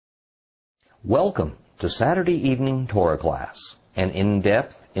Welcome to Saturday Evening Torah Class, an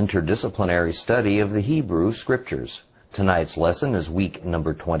in-depth interdisciplinary study of the Hebrew Scriptures. Tonight's lesson is week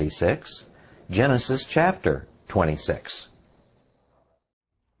number 26, Genesis chapter 26.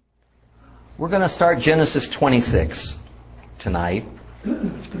 We're going to start Genesis 26 tonight.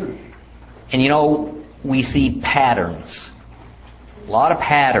 And we see patterns. A lot of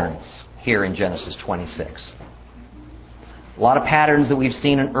patterns here in Genesis 26. A lot of patterns that we've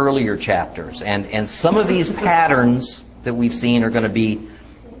seen in earlier chapters. And some of these patterns that we've seen are going to be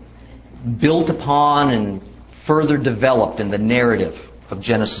built upon and further developed in the narrative of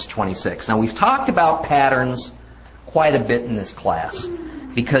Genesis 26. Now, we've talked about patterns quite a bit in this class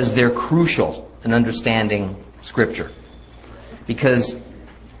because they're crucial in understanding Scripture. Because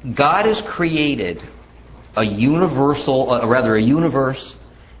God has created a universe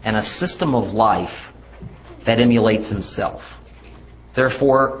and a system of life that emulates Himself.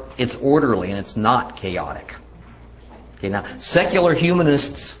 Therefore, it's orderly and it's not chaotic. Okay, now, secular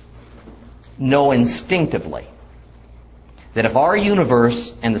humanists know instinctively that if our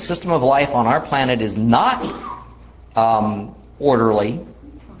universe and the system of life on our planet is not orderly,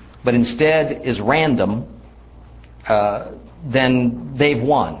 but instead is random, then they've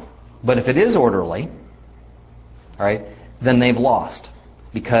won. But if it is orderly, all right, then they've lost.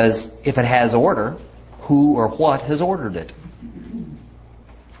 Because if it has order, who or what has ordered it?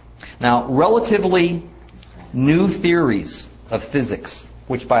 Now, relatively new theories of physics,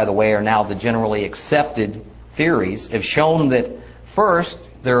 which, by the way, are now the generally accepted theories, have shown that, first,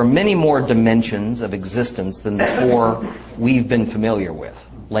 there are many more dimensions of existence than the four we've been familiar with: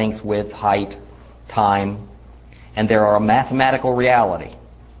 length, width, height, time, and there are a mathematical reality.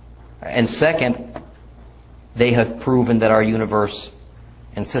 And second, they have proven that our universe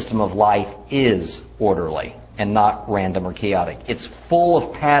and system of life is orderly and not random or chaotic. It's full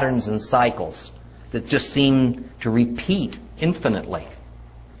of patterns and cycles that just seem to repeat infinitely.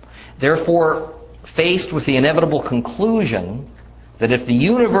 Therefore, faced with the inevitable conclusion that if the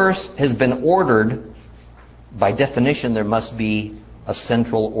universe has been ordered, by definition there must be a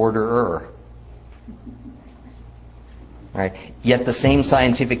central orderer. Right? Yet the same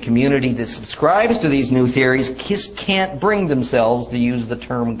scientific community that subscribes to these new theories can't bring themselves to use the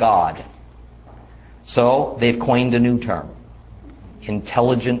term God. So they've coined a new term: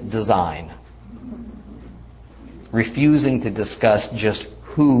 intelligent design, refusing to discuss just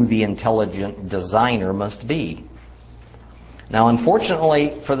who the intelligent designer must be. Now,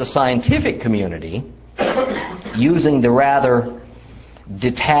 unfortunately for the scientific community, using the rather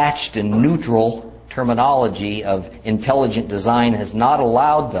detached and neutral terminology of intelligent design has not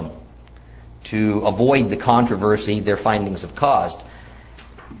allowed them to avoid the controversy their findings have caused.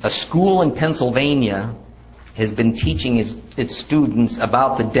 A school in Pennsylvania has been teaching its students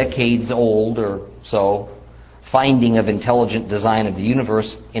about the decades-old or so finding of intelligent design of the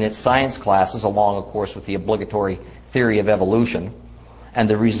universe in its science classes, along, of course, with the obligatory theory of evolution. And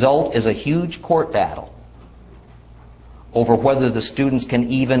the result is a huge court battle over whether the students can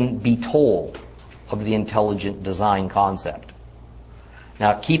even be told of the intelligent design concept.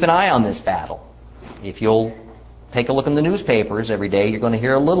 Now, keep an eye on this battle. If you'll take a look in the newspapers every day, you're going to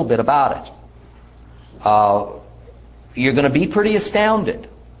hear a little bit about it. You're going to be pretty astounded,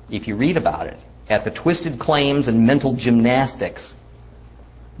 if you read about it, at the twisted claims and mental gymnastics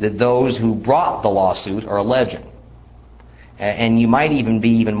that those who brought the lawsuit are alleging. And you might even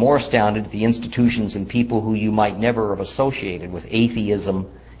be even more astounded at the institutions and people who you might never have associated with atheism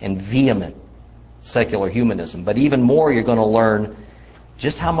and vehement secular humanism. But even more, you're going to learn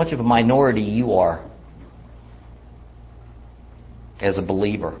just how much of a minority you are as a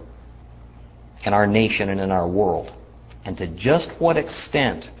believer in our nation and in our world, and to just what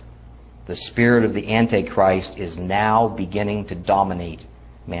extent the spirit of the Antichrist is now beginning to dominate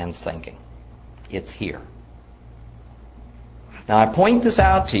man's thinking. It's here. Now, I point this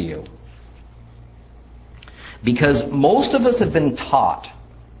out to you because most of us have been taught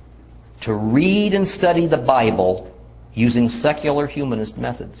to read and study the Bible using secular humanist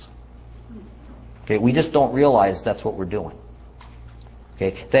methods. Okay, we just don't realize that's what we're doing.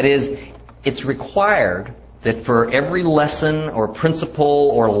 Okay, that is, it's required that for every lesson or principle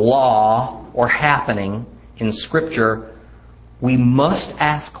or law or happening in Scripture, we must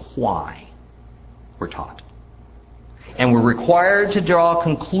ask why we're taught. And we're required to draw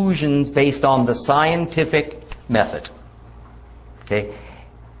conclusions based on the scientific method. Okay?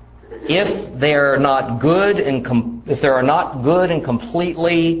 If they are not good and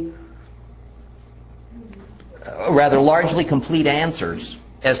completely, rather largely complete answers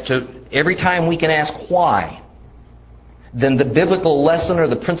as to every time we can ask why, then the biblical lesson or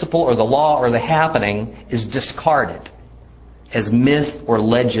the principle or the law or the happening is discarded as myth or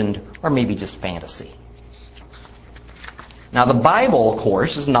legend or maybe just fantasy. Now, the Bible, of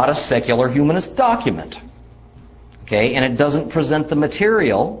course, is not a secular humanist document. Okay? And it doesn't present the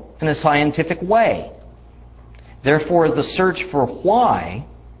material in a scientific way. Therefore, the search for why,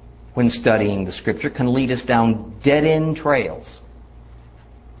 when studying the Scripture, can lead us down dead-end trails.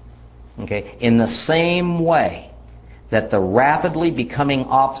 Okay? In the same way that the rapidly becoming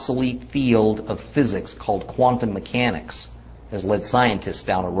obsolete field of physics called quantum mechanics has led scientists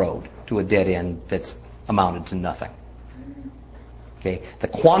down a road to a dead end that's amounted to nothing. Okay? The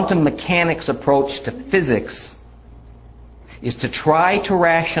quantum mechanics approach to physics is to try to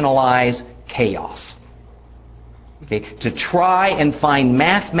rationalize chaos. Okay? To try and find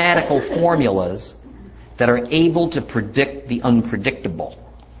mathematical formulas that are able to predict the unpredictable.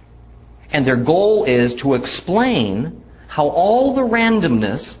 And their goal is to explain how all the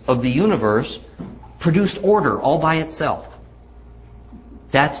randomness of the universe produced order all by itself.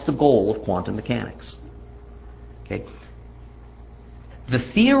 That's the goal of quantum mechanics. Okay? The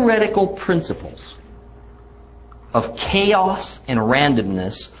theoretical principles of chaos and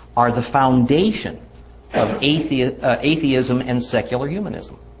randomness are the foundation of atheism and secular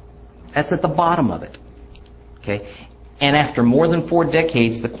humanism. That's at the bottom of it. Okay? And after more than 4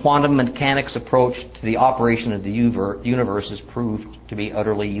 decades, the quantum mechanics approach to the operation of the universe is proved to be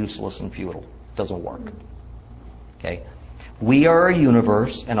utterly useless and futile. It doesn't work. Okay? We are a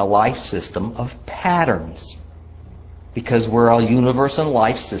universe and a life system of patterns. Because we're a universe and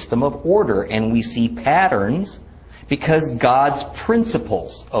life system of order. And we see patterns because God's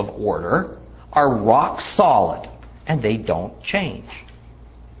principles of order are rock solid. And they don't change.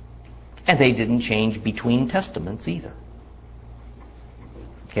 And they didn't change between testaments either.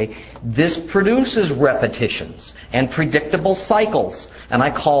 Okay? This produces repetitions and predictable cycles. And I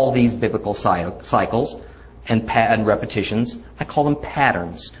call these biblical cycles and repetitions, I call them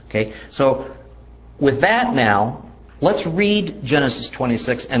patterns. Okay? So, with that now, let's read Genesis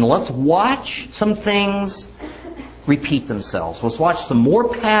 26 and let's watch some things repeat themselves. Let's watch some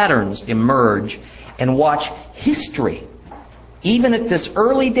more patterns emerge and watch history, even at this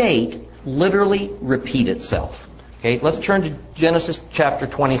early date, literally repeat itself. Okay, let's turn to Genesis chapter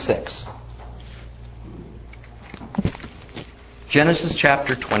 26. Genesis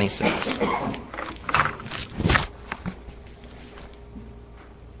chapter 26.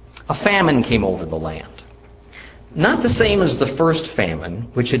 A famine came over the land. Not the same as the first famine,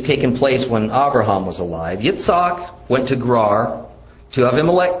 which had taken place when Abraham was alive. Yitzhak went to Gerar, to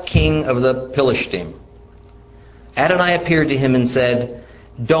Abimelech, king of the Philistines. Adonai appeared to him and said,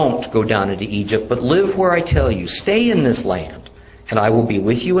 "Don't go down into Egypt, but live where I tell you. Stay in this land, and I will be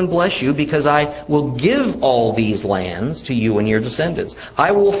with you and bless you, because I will give all these lands to you and your descendants.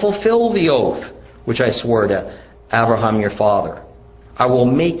 I will fulfill the oath which I swore to Abraham your father. I will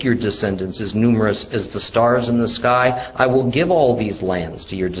make your descendants as numerous as the stars in the sky. I will give all these lands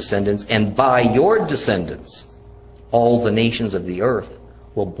to your descendants, and by your descendants all the nations of the earth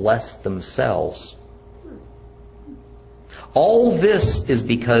will bless themselves." All this is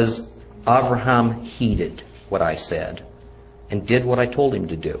because Abraham heeded what I said and did what I told him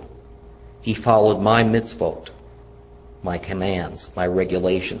to do. He followed my mitzvot, my commands, my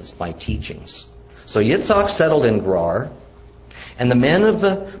regulations, my teachings. So Yitzhak settled in Gerar, and the men of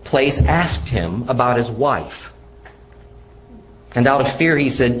the place asked him about his wife. And out of fear he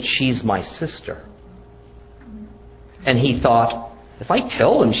said, "She's my sister." And he thought, if I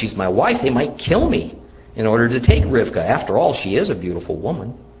tell them she's my wife, they might kill me in order to take Rivkah. After all, she is a beautiful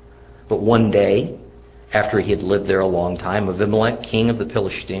woman. But one day, after he had lived there a long time, Abimelech, king of the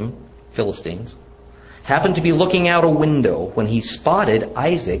Philistines, happened to be looking out a window when he spotted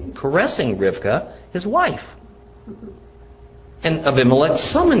Isaac caressing Rivkah, his wife. And Abimelech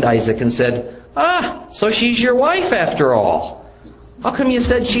summoned Isaac and said, "So she's your wife after all. How come you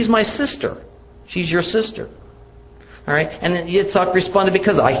said she's my sister? She's your sister." All right. And then Yitzhak responded,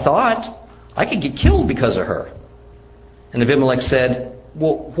 "Because I thought I could get killed because of her." And Abimelech said,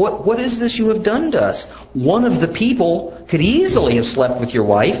 "Well, what is this you have done to us? One of the people could easily have slept with your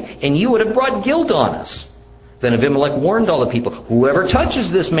wife, and you would have brought guilt on us." Then Abimelech warned all the people, "Whoever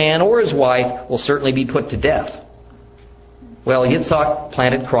touches this man or his wife will certainly be put to death." Well, Yitzhak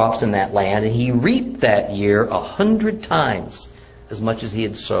planted crops in that land, and he reaped that year 100 times as much as he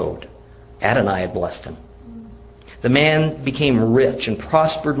had sowed. Adonai had blessed him. The man became rich and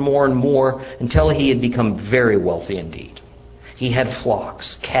prospered more and more until he had become very wealthy indeed. He had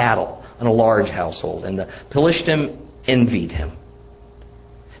flocks, cattle, and a large household, and the Philistines envied him.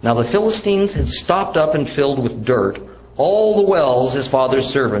 Now the Philistines had stopped up and filled with dirt all the wells his father's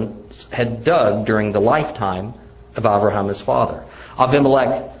servants had dug during the lifetime of Abraham his father.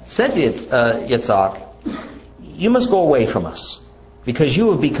 Abimelech said to Yitzhak, "You must go away from us, because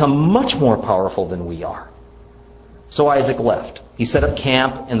you have become much more powerful than we are." So Isaac left. He set up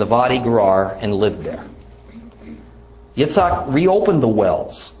camp in the Wadi Gerar and lived there. Yitzhak reopened the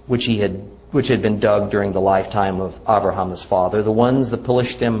wells which had been dug during the lifetime of Abraham his father, the ones the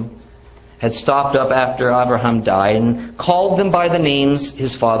Pelishtim had stopped up after Abraham died, and called them by the names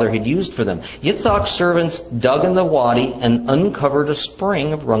his father had used for them. Yitzhak's servants dug in the wadi and uncovered a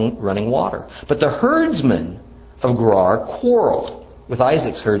spring of running water. But the herdsmen of Gerar quarreled with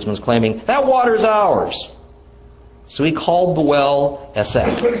Isaac's herdsmen, claiming, "That water's ours." So he called the well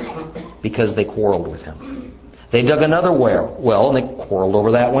Esek, because they quarreled with him. They dug another well, and they quarreled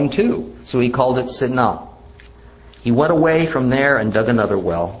over that one too. So he called it Sidnah. He went away from there and dug another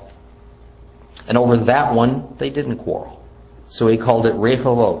well. And over that one, they didn't quarrel. So he called it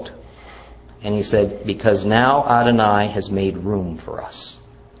Rehovot. And he said, "Because now Adonai has made room for us,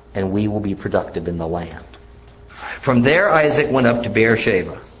 and we will be productive in the land." From there, Isaac went up to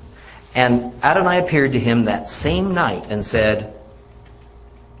Beersheba. And Adonai appeared to him that same night and said,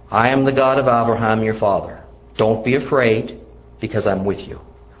 "I am the God of Abraham, your father. Don't be afraid, because I'm with you.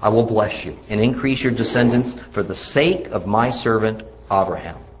 I will bless you and increase your descendants for the sake of my servant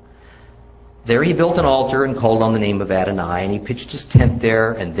Abraham." There he built an altar and called on the name of Adonai, and he pitched his tent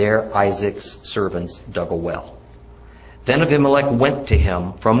there, and there Isaac's servants dug a well. Then Abimelech went to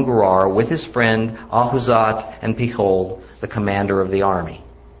him from Gerar with his friend Ahuzat and Pichol, the commander of the army.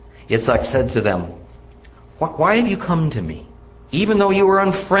 Yitzhak said to them, "Why have you come to me, even though you were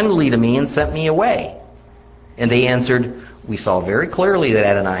unfriendly to me and sent me away?" And they answered, "We saw very clearly that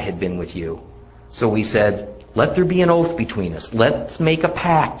Adonai had been with you. So we said, 'Let there be an oath between us. Let's make a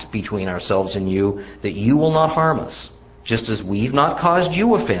pact between ourselves and you that you will not harm us, just as we've not caused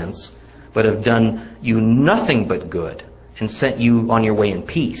you offense, but have done you nothing but good and sent you on your way in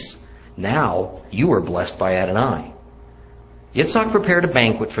peace. Now you are blessed by Adonai.'" Yitzhak prepared a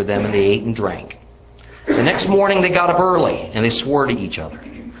banquet for them, and they ate and drank. The next morning they got up early, and they swore to each other.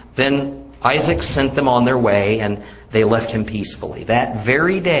 Then Isaac sent them on their way, and they left him peacefully. That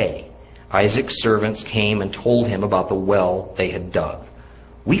very day, Isaac's servants came and told him about the well they had dug.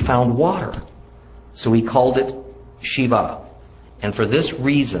 "We found water." So he called it Sheba. And for this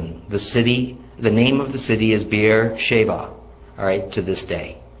reason, the name of the city is Beer Sheba, all right, to this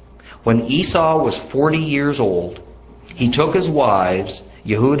day. When Esau was 40 years old, he took as wives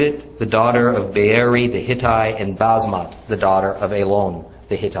Yehudit, the daughter of Beeri the Hittite, and Basmat, the daughter of Elon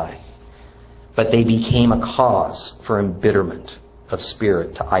the Hittite. But they became a cause for embitterment of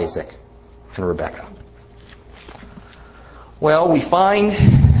spirit to Isaac and Rebekah. Well, we find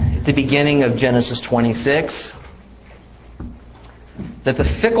at the beginning of Genesis 26 that the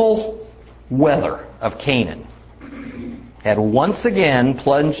fickle weather of Canaan had once again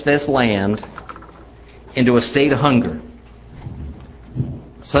plunged this land into a state of hunger,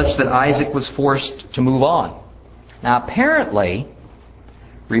 such that Isaac was forced to move on. Now, apparently,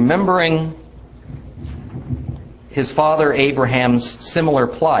 remembering his father Abraham's similar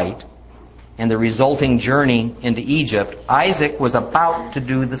plight and the resulting journey into Egypt, Isaac was about to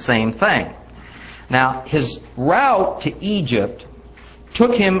do the same thing. Now, his route to Egypt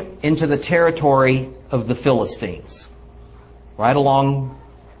took him into the territory of the Philistines, right along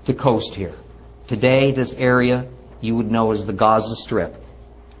the coast here. Today, this area you would know as the Gaza Strip.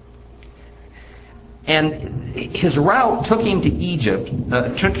 And his route took him to Egypt,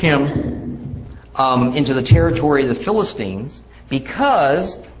 took him into the territory of the Philistines,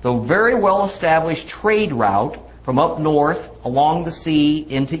 because the very well-established trade route from up north along the sea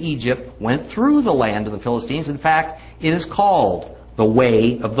into Egypt went through the land of the Philistines. In fact, it is called the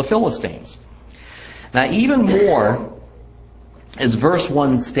Way of the Philistines. Now, even more, as verse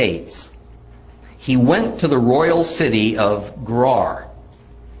 1 states, he went to the royal city of Gerar,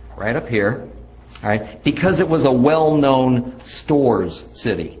 right up here, all right, because it was a well-known stores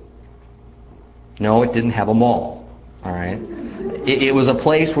city. No, it didn't have a mall, all right. It was a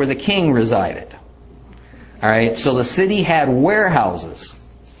place where the king resided, all right. So the city had warehouses,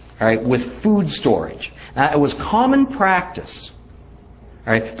 all right, with food storage. Now, it was common practice,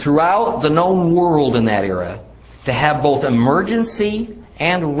 all right, throughout the known world in that era to have both emergency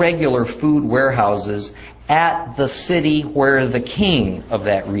and regular food warehouses at the city where the king of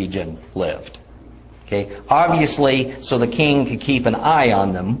that region lived. Okay, obviously, so the king could keep an eye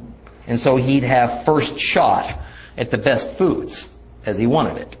on them, and so he'd have first shot at the best foods as he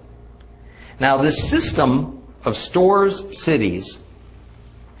wanted it. Now, this system of stores, cities,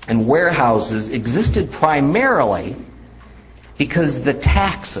 and warehouses existed primarily because the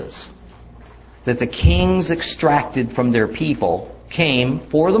taxes that the kings extracted from their people came,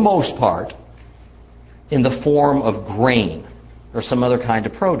 for the most part, in the form of grain or some other kind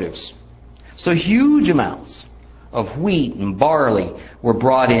of produce. So huge amounts of wheat and barley were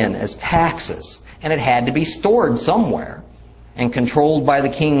brought in as taxes, and it had to be stored somewhere and controlled by the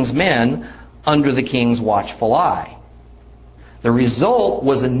king's men under the king's watchful eye. The result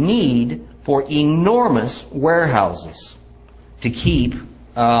was a need for enormous warehouses to keep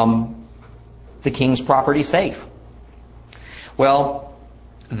the king's property safe. Well,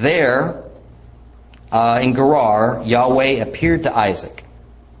 there in Gerar, Yahweh appeared to Isaac,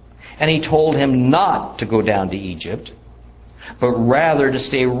 and He told him not to go down to Egypt, but rather to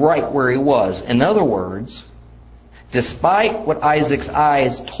stay right where he was. In other words, despite what Isaac's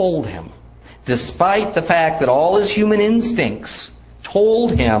eyes told him, despite the fact that all his human instincts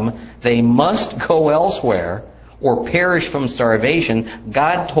told him they must go elsewhere or perish from starvation,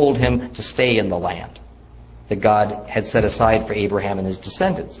 God told him to stay in the land that God had set aside for Abraham and his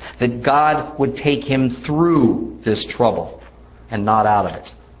descendants, that God would take him through this trouble and not out of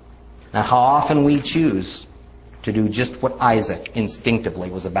it. Now, how often we choose to do just what Isaac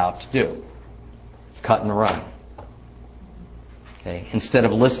instinctively was about to do: cut and run. Okay? Instead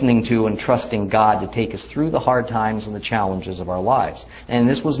of listening to and trusting God to take us through the hard times and the challenges of our lives. And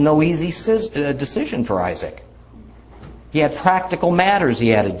this was no easy decision for Isaac. He had practical matters he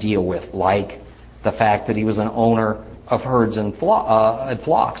had to deal with, like the fact that he was an owner of herds and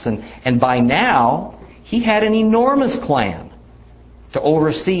flocks. And by now, he had an enormous clan to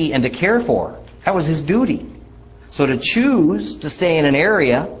oversee and to care for. That was his duty. So to choose to stay in an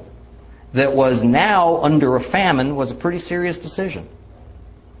area that was now under a famine was a pretty serious decision.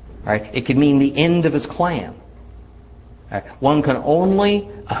 Right? It could mean the end of his clan. Right? One can only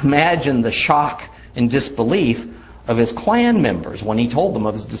imagine the shock and disbelief of his clan members when he told them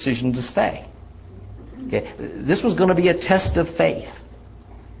of his decision to stay. Okay? This was going to be a test of faith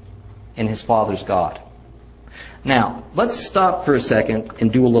in his father's God. Now, let's stop for a second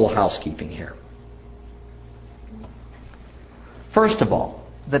and do a little housekeeping here. First of all,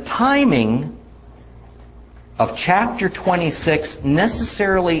 the timing of chapter 26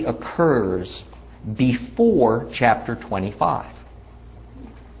 necessarily occurs before chapter 25.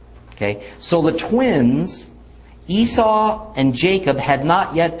 Okay? So the twins, Esau and Jacob, had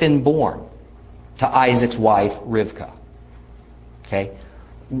not yet been born to Isaac's wife, Rivkah. Okay?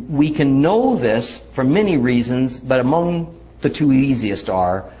 We can know this for many reasons, but among the two easiest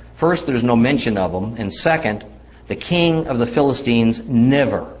are, first, there's no mention of them, and second, the king of the Philistines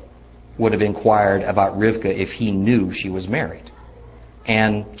never would have inquired about Rivkah if he knew she was married.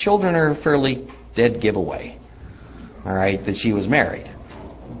 And children are a fairly dead giveaway, all right, that she was married.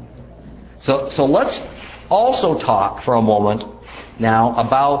 So let's also talk for a moment now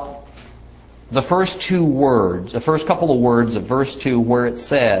about the first two words, the first couple of words of verse 2 where it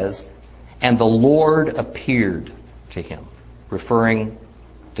says, "And the Lord appeared to him," referring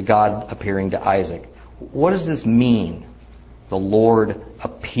to God appearing to Isaac. What does this mean? The Lord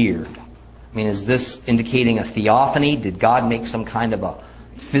appeared. I mean, is this indicating a theophany? Did God make some kind of a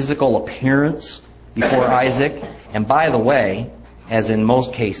physical appearance before Isaac? And by the way, as in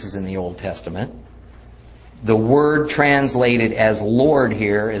most cases in the Old Testament, the word translated as Lord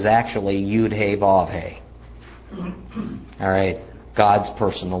here is actually Yud-He Vav-He. All right, God's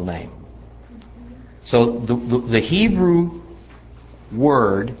personal name. So the Hebrew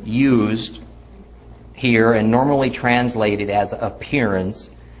word used here and normally translated as appearance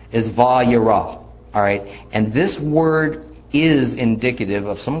is va-yirah. All right, and this word is indicative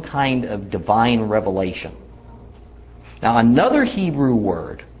of some kind of divine revelation. Now, another Hebrew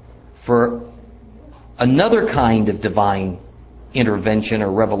word for another kind of divine intervention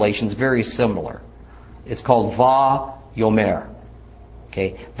or revelation is very similar. It's called va-yomer.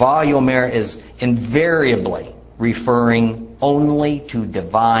 Okay, va-yomer is invariably referring only to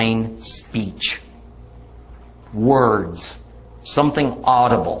divine speech. Words, something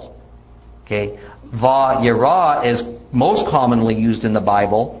audible. Okay, va-yirah is most commonly used in the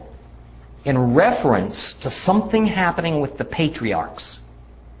Bible in reference to something happening with the patriarchs,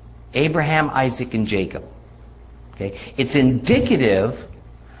 Abraham, Isaac, and Jacob. Okay, it's indicative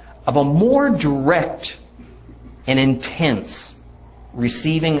of a more direct and intense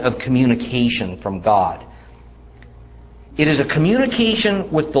receiving of communication from God. It is a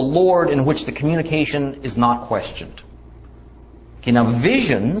communication with the Lord in which the communication is not questioned. Okay, now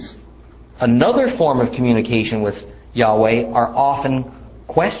visions, another form of communication with Yahweh, are often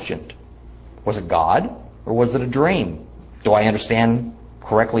questioned. Was it God or was it a dream? Do I understand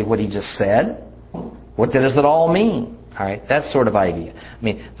correctly what he just said? What does it all mean? All right, that sort of idea. I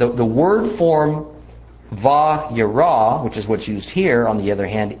mean, the word form va-yara, which is what's used here, on the other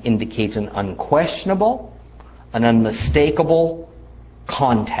hand, indicates an unquestionable, an unmistakable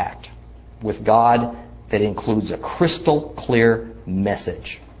contact with God that includes a crystal clear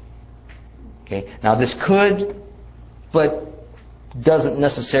message. Okay? Now this could, but doesn't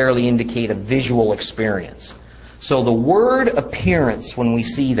necessarily indicate a visual experience. So the word appearance, when we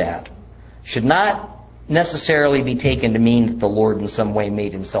see that, should not necessarily be taken to mean that the Lord in some way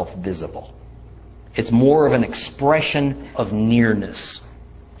made himself visible. It's more of an expression of nearness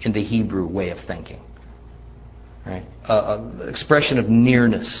in the Hebrew way of thinking. Right? Expression of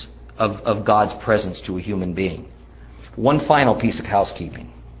nearness of God's presence to a human being. One final piece of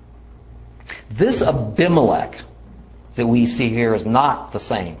housekeeping. This Abimelech that we see here is not the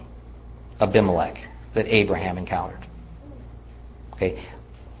same Abimelech that Abraham encountered. Okay?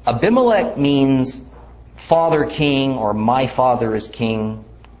 Abimelech means father king or my father is king,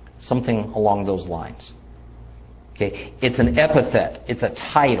 something along those lines. Okay? It's an epithet, it's a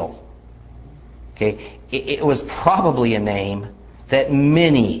title. Okay? It was probably a name that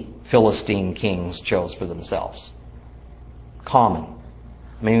many Philistine kings chose for themselves. Common.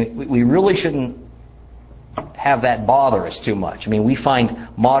 I mean, we really shouldn't have that bother us too much. I mean, we find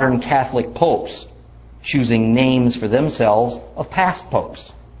modern Catholic popes choosing names for themselves of past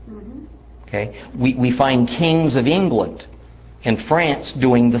popes. Okay? We find kings of England and France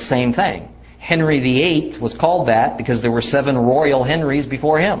doing the same thing. Henry VIII was called that because there were 7 royal Henrys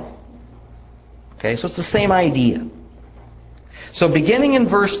before him. Okay, so it's the same idea. So beginning in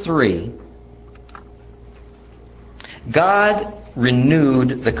verse 3, God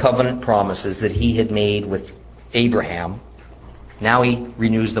renewed the covenant promises that he had made with Abraham. Now he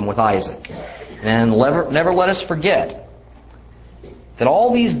renews them with Isaac. And never let us forget that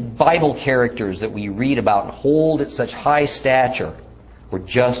all these Bible characters that we read about and hold at such high stature were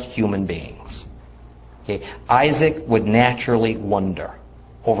just human beings. Okay? Isaac would naturally wonder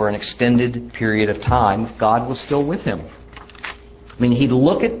over an extended period of time if God was still with him. I mean, he'd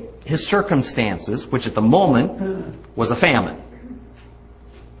look at his circumstances, which at the moment was a famine.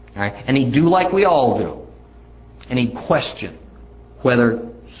 All right? And he'd do like we all do. And he'd question whether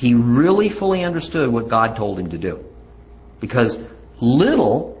he really fully understood what God told him to do. Because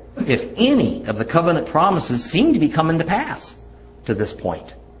little, if any, of the covenant promises seemed to be coming to pass to this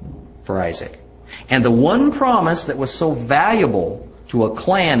point for Isaac. And the one promise that was so valuable to a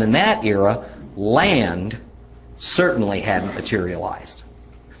clan in that era, land, certainly hadn't materialized.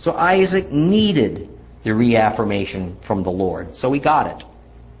 So Isaac needed the reaffirmation from the Lord. So he got it.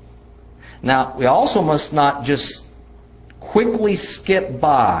 Now, we also must not just quickly skip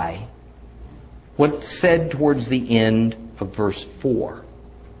by what's said towards the end of verse 4,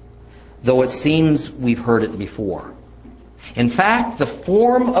 though it seems we've heard it before. In fact, the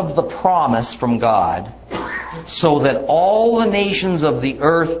form of the promise from God, so that all the nations of the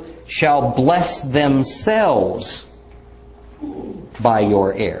earth shall bless themselves by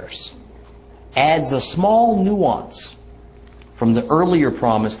your heirs, adds a small nuance from the earlier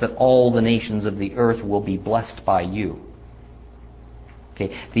promise that all the nations of the earth will be blessed by you.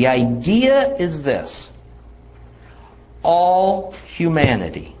 Okay, the idea is this: all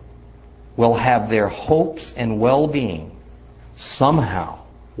humanity will have their hopes and well-being somehow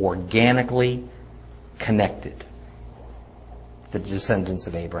organically connected, the descendants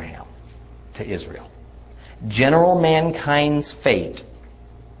of Abraham, to Israel. General mankind's fate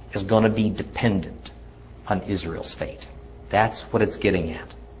is going to be dependent on Israel's fate. That's what it's getting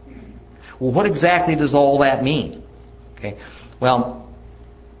at. Well, what exactly does all that mean? Okay. Well,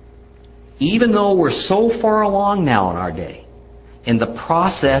 even though we're so far along now in our day in the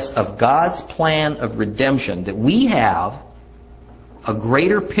process of God's plan of redemption that we have a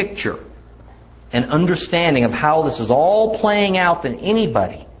greater picture and understanding of how this is all playing out than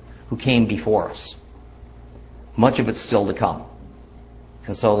anybody who came before us. Much of it's still to come.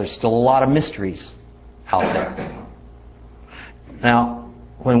 And so there's still a lot of mysteries out there. Now,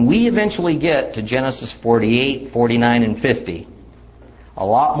 when we eventually get to Genesis 48, 49, and 50, a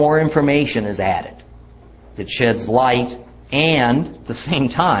lot more information is added that sheds light and, at the same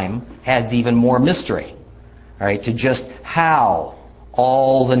time, adds even more mystery, all right, to just how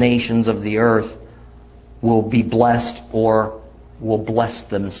all the nations of the earth will be blessed or will bless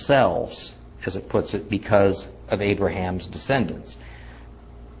themselves, as it puts it, because of Abraham's descendants.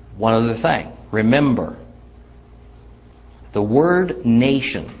 One other thing, remember, the word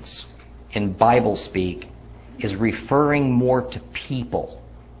nations in Bible speak is referring more to people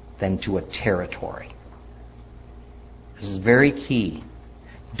than to a territory. This is very key.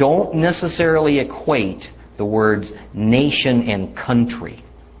 Don't necessarily equate the words nation and country,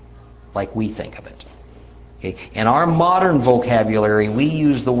 like we think of it. Okay? In our modern vocabulary, we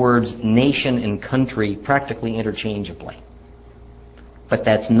use the words nation and country practically interchangeably. But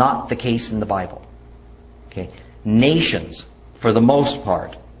that's not the case in the Bible. Okay? Nations, for the most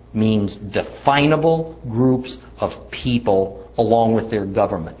part, means definable groups of people along with their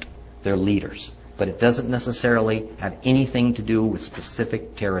government, their leaders. But it doesn't necessarily have anything to do with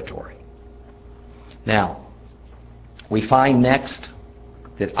specific territory. Now, we find next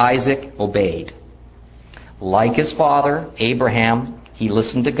that Isaac obeyed. Like his father, Abraham, he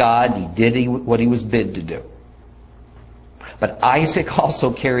listened to God, he did what he was bid to do. But Isaac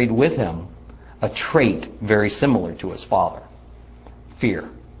also carried with him a trait very similar to his father: fear.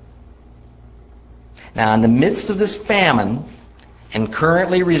 Now, in the midst of this famine, and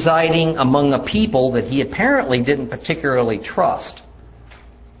currently residing among a people that he apparently didn't particularly trust,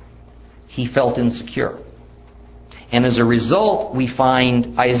 he felt insecure. And as a result, we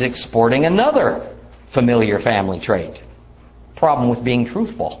find Isaac sporting another familiar family trait: problem with being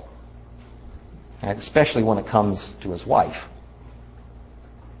truthful, especially when it comes to his wife.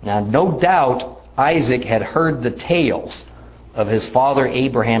 Now, no doubt Isaac had heard the tales of his father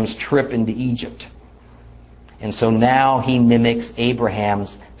Abraham's trip into Egypt. And so now he mimics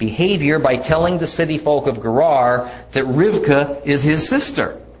Abraham's behavior by telling the city folk of Gerar that Rivkah is his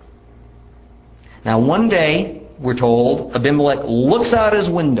sister. Now, one day, we're told, Abimelech looks out his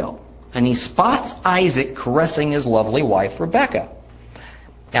window and he spots Isaac caressing his lovely wife, Rebekah.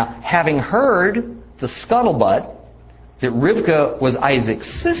 Now, having heard the scuttlebutt that Rivkah was Isaac's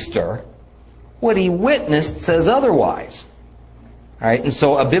sister, what he witnessed says otherwise. All right, and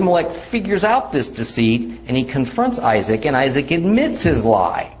so Abimelech figures out this deceit, and he confronts Isaac, and Isaac admits his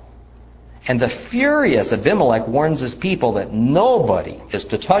lie. And the furious Abimelech warns his people that nobody is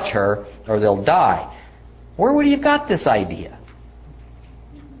to touch her or they'll die. Where would he have got this idea?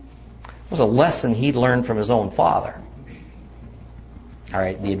 It was a lesson he'd learned from his own father. All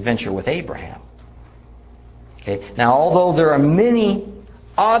right, the adventure with Abraham. Okay, now although there are many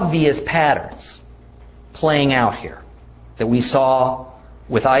obvious patterns playing out here that we saw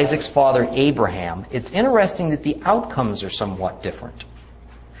with Isaac's father Abraham, it's interesting that the outcomes are somewhat different.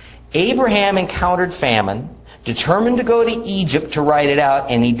 Abraham encountered famine, determined to go to Egypt to ride it out,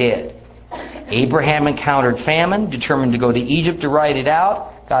 and he did. Abraham encountered famine, determined to go to Egypt to ride it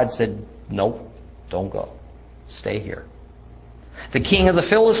out. God said, nope, don't go. Stay here. The king of the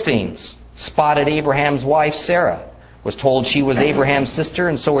Philistines spotted Abraham's wife Sarah, was told she was Abraham's sister,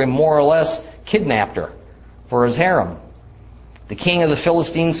 and so he more or less kidnapped her for his harem. The king of the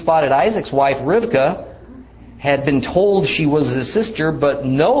Philistines spotted Isaac's wife Rivkah, had been told she was his sister, but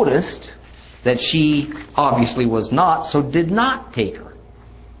noticed that she obviously was not, so did not take her.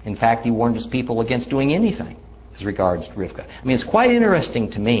 In fact, he warned his people against doing anything as regards to Rivkah. I mean, it's quite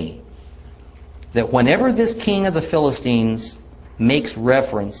interesting to me that whenever this king of the Philistines makes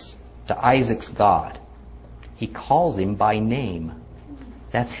reference to Isaac's God, he calls him by name.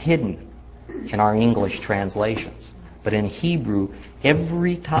 That's hidden in our English translations. But in Hebrew,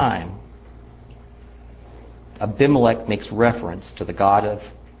 every time Abimelech makes reference to the God of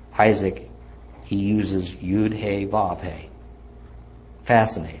Isaac, he uses Yud, He, Vav, He.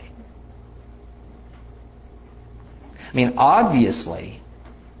 Fascinating. I mean, obviously,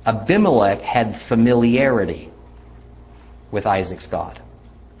 Abimelech had familiarity with Isaac's God.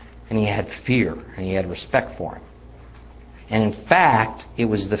 And he had fear, and he had respect for him. And in fact, it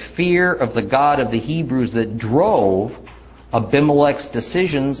was the fear of the God of the Hebrews that drove Abimelech's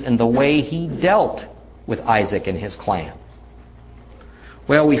decisions and the way he dealt with Isaac and his clan.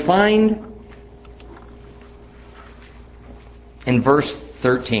 Well, we find in verse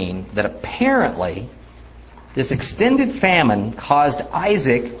 13 that apparently this extended famine caused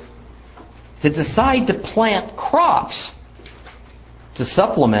Isaac to decide to plant crops to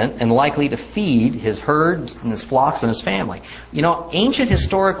supplement and likely to feed his herds and his flocks and his family. You know, ancient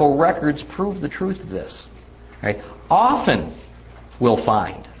historical records prove the truth of this. Right? Often we'll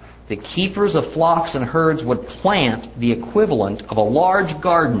find that keepers of flocks and herds would plant the equivalent of a large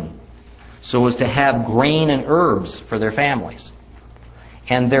garden so as to have grain and herbs for their families.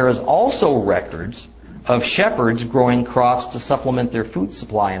 And there is also records of shepherds growing crops to supplement their food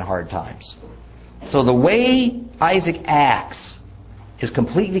supply in hard times. So the way Isaac acts is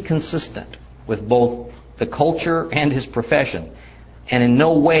completely consistent with both the culture and his profession. And in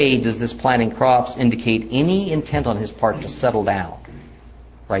no way does this planting crops indicate any intent on his part to settle down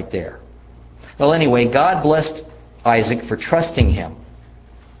right there. Well, anyway, God blessed Isaac for trusting him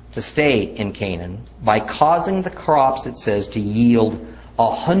to stay in Canaan by causing the crops, it says, to yield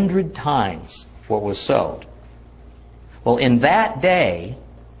 100 times what was sowed. Well, in that day,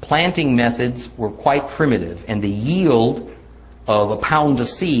 planting methods were quite primitive, and the yield of a pound of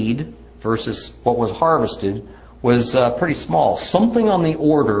seed versus what was harvested was pretty small. Something on the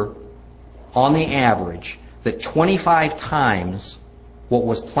order, on the average, that 25 times what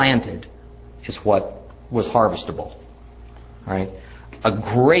was planted is what was harvestable. All right? A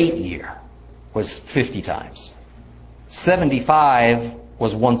great year was 50 times. 75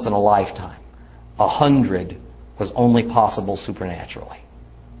 was once in a lifetime. 100 was only possible supernaturally.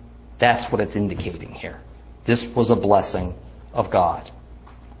 That's what it's indicating here. This was a blessing of God.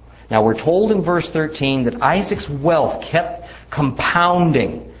 Now we're told in verse 13 that Isaac's wealth kept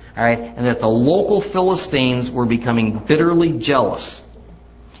compounding, all right, and that the local Philistines were becoming bitterly jealous.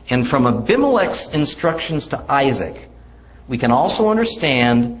 And from Abimelech's instructions to Isaac, we can also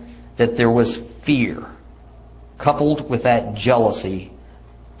understand that there was fear, coupled with that jealousy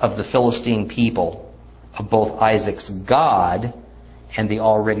of the Philistine people, of both Isaac's God and the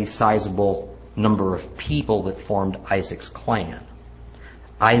already sizable number of people that formed Isaac's clan.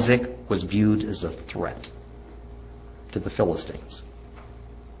 Isaac was viewed as a threat to the Philistines.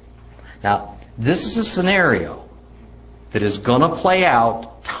 Now, this is a scenario that is going to play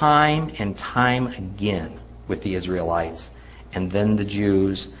out time and time again with the Israelites and then the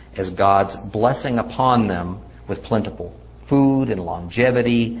Jews as God's blessing upon them with plentiful food and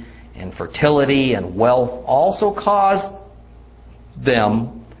longevity and fertility and wealth also caused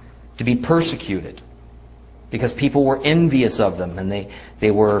them to be persecuted because people were envious of them and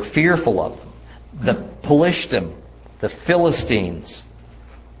they were fearful of them. The Pelishtim, the Philistines,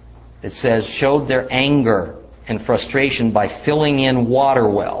 it says, showed their anger and frustration by filling in water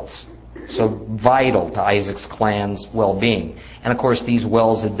wells, so vital to Isaac's clan's well-being. And of course, these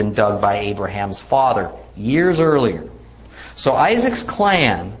wells had been dug by Abraham's father years earlier. So Isaac's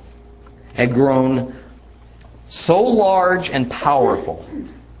clan had grown so large and powerful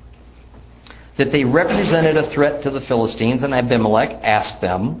that they represented a threat to the Philistines, and Abimelech asked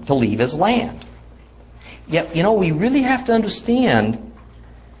them to leave his land. Yet, we really have to understand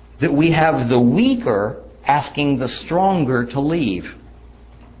that we have the weaker asking the stronger to leave.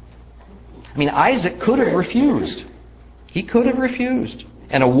 I mean, Isaac could have refused. He could have refused.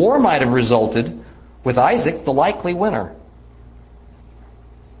 And a war might have resulted with Isaac the likely winner.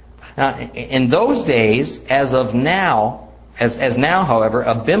 Now, in those days, as now, however,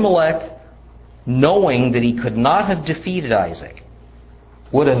 Abimelech, knowing that he could not have defeated Isaac,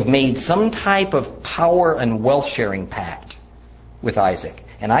 would have made some type of power and wealth-sharing pact with Isaac.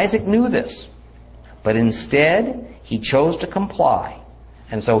 And Isaac knew this. But instead, he chose to comply.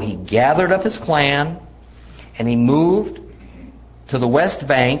 And so he gathered up his clan, and he moved to the west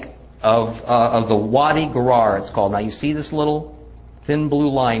bank of the Wadi Gerar, it's called. Now you see this little thin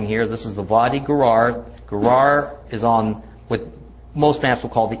blue line here. This is the Wadi Gerar. Gerar is on what most maps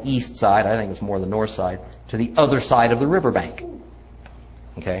will call the east side. I think it's more the north side, to the other side of the riverbank.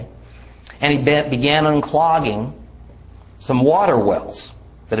 Okay? And he began unclogging some water wells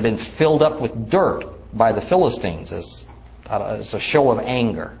that had been filled up with dirt by the Philistines as a show of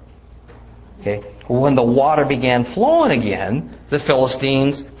anger. Okay? When the water began flowing again, the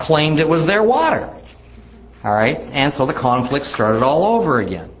Philistines claimed it was their water. All right? And so the conflict started all over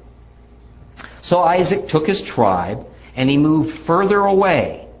again. So Isaac took his tribe and he moved further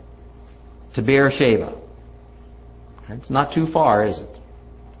away to Beersheba. It's not too far, is it?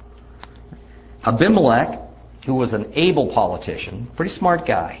 Abimelech, who was an able politician, pretty smart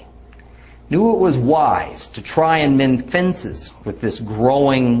guy, knew it was wise to try and mend fences with this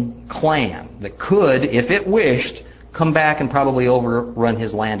growing clan that could, if it wished, come back and probably overrun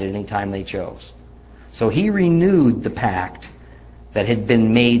his land at any time they chose. So he renewed the pact that had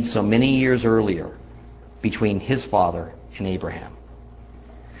been made so many years earlier between his father and Abraham.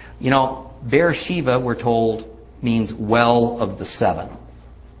 Beersheba, we're told, means well of the seven.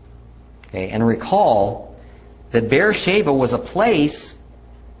 Okay, and recall that Beersheba was a place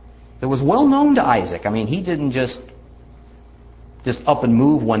that was well known to Isaac. I mean, he didn't just up and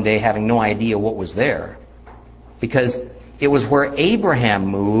move one day having no idea what was there, because it was where Abraham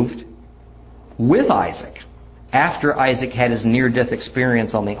moved with Isaac after Isaac had his near-death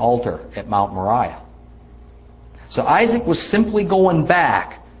experience on the altar at Mount Moriah. So Isaac was simply going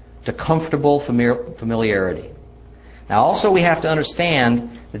back to comfortable familiarity. Now also we have to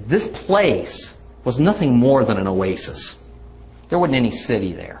understand that this place was nothing more than an oasis. There wasn't any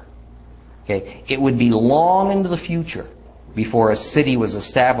city there. Okay? It would be long into the future before a city was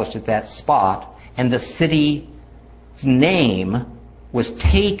established at that spot, and the city's name was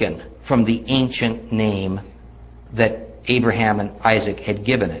taken from the ancient name that Abraham and Isaac had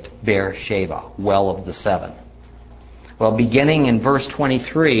given it, Beersheba, well of the seven. Well, beginning in verse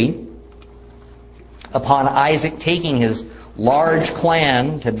 23, upon Isaac taking his large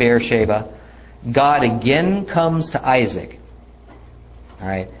clan to Beersheba, God again comes to Isaac. All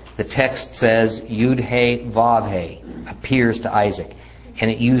right. The text says Yud-He, Vav-He appears to Isaac. And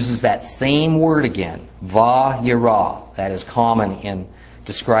it uses that same word again, Va-Yirah. That is common in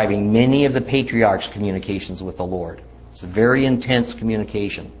describing many of the patriarchs' communications with the Lord. It's a very intense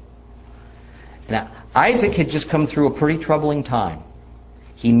communication. Now, Isaac had just come through a pretty troubling time.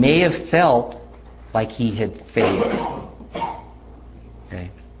 He may have felt like he had failed.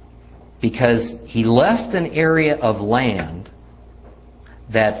 Okay? Because he left an area of land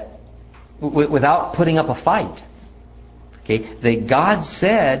that, without putting up a fight, okay, that God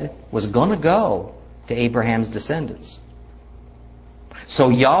said was going to go to Abraham's descendants. So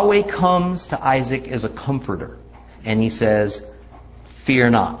Yahweh comes to Isaac as a comforter, and he says, fear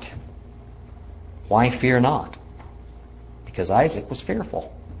not. Why fear not? Because Isaac was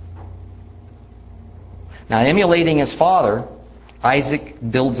fearful. Now, emulating his father, Isaac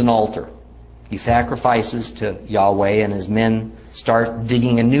builds an altar. He sacrifices to Yahweh, and his men start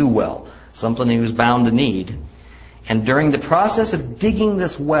digging a new well, something he was bound to need. And during the process of digging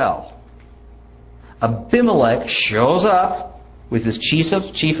this well, Abimelech shows up with his chief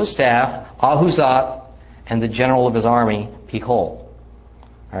of staff, Ahuzat, and the general of his army, Pichol. All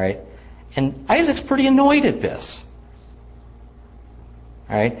right? And Isaac's pretty annoyed at this.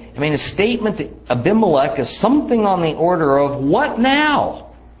 All right? I mean, his statement to Abimelech is something on the order of, what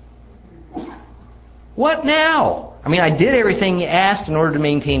now? What now? I mean, I did everything you asked in order to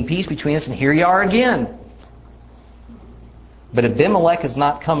maintain peace between us, and here you are again. But Abimelech has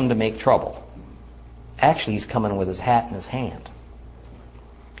not come to make trouble. Actually, he's coming with his hat in his hand.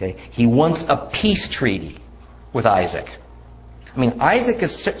 Okay? He wants a peace treaty with Isaac. I mean, Isaac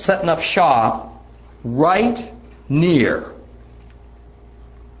is setting up shop right near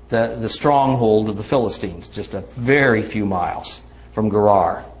the stronghold of the Philistines, just a very few miles from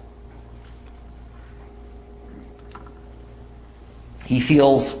Gerar. He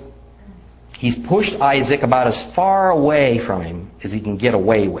feels he's pushed Isaac about as far away from him as he can get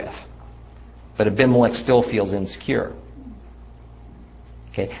away with. But Abimelech still feels insecure.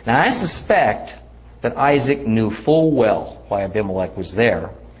 Okay. Now, I suspect that Isaac knew full well why Abimelech was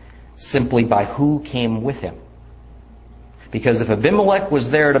there, simply by who came with him. Because if Abimelech was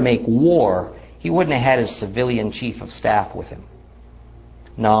there to make war, he wouldn't have had his civilian chief of staff with him.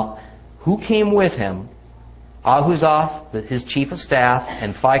 No, who came with him? Ahuzath, his chief of staff,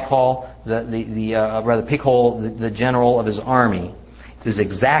 and Phicol, Pichol, the general of his army, is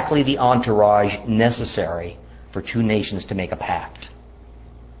exactly the entourage necessary for two nations to make a pact.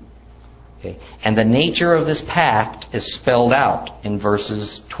 Okay. And the nature of this pact is spelled out in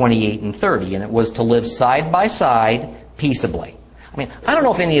verses 28 and 30, and it was to live side by side peaceably. I mean, I don't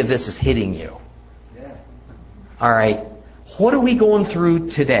know if any of this is hitting you. All right. What are we going through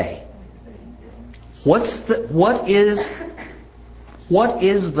today? What is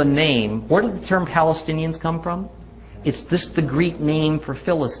the name? Where did the term Palestinians come from? It's the Greek name for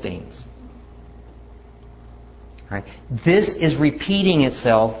Philistines. All right. This is repeating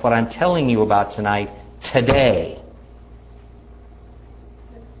itself, what I'm telling you about tonight, today.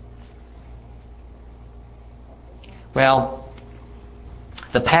 Well,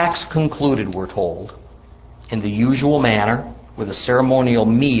 the pact's concluded, we're told, in the usual manner, with a ceremonial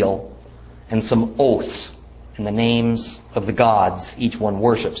meal and some oaths in the names of the gods each one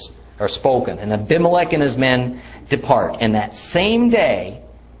worships are spoken. And Abimelech and his men depart. And that same day,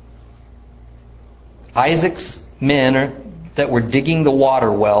 Isaac's men that were digging the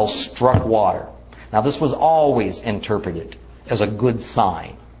water well struck water. Now, this was always interpreted as a good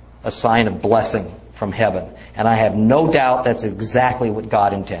sign, a sign of blessing from heaven. And I have no doubt that's exactly what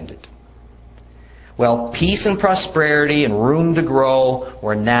God intended. Well, peace and prosperity and room to grow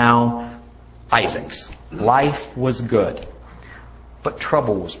were now Isaac's. Life was good. But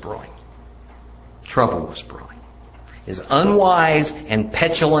trouble was brewing. Trouble was brewing. His unwise and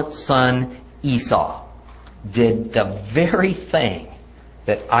petulant son Esau did the very thing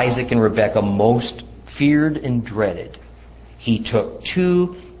that Isaac and Rebekah most feared and dreaded. He took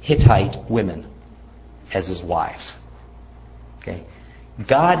 2 Hittite women as his wives. Okay?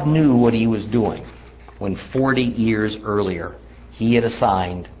 God knew what he was doing when 40 years earlier he had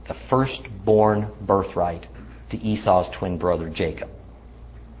assigned the firstborn birthright to Esau's twin brother Jacob,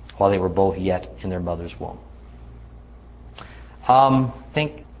 while they were both yet in their mother's womb. I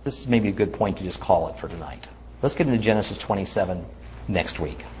think this is maybe a good point to just call it for tonight. Let's get into Genesis 27 next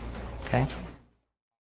week. Okay?